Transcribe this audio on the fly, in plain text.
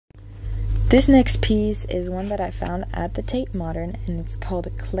This next piece is one that I found at the Tate Modern, and it's called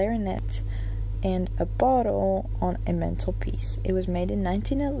a Clarinette and a bottle on a mantelpiece. It was made in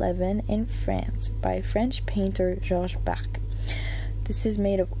 1911 in France by French painter Georges Bach. This is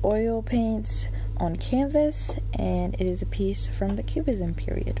made of oil paints on canvas, and it is a piece from the Cubism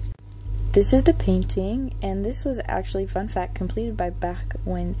period. This is the painting, and this was actually, fun fact, completed by Bach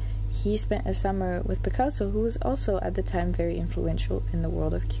when he spent a summer with Picasso, who was also at the time very influential in the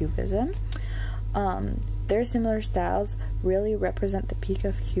world of Cubism. Their similar styles really represent the peak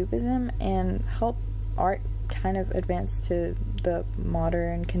of Cubism and help art kind of advance to the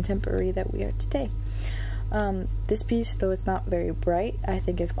modern contemporary that we are today. This piece, though it's not very bright, I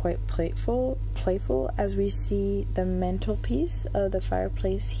think is quite playful as we see the mantelpiece of the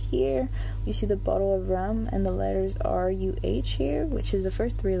fireplace here. We see the bottle of rum and the letters R-U-H here, which is the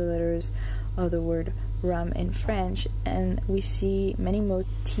first three letters of the word rum in French, and we see many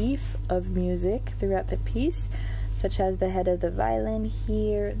motifs of music throughout the piece, such as the head of the violin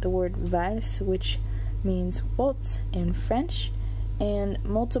here, the word valse, which means waltz in French, and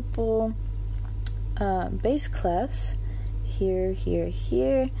multiple bass clefs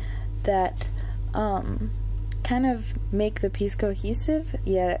here, that kind of make the piece cohesive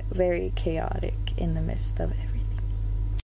yet very chaotic in the midst of it.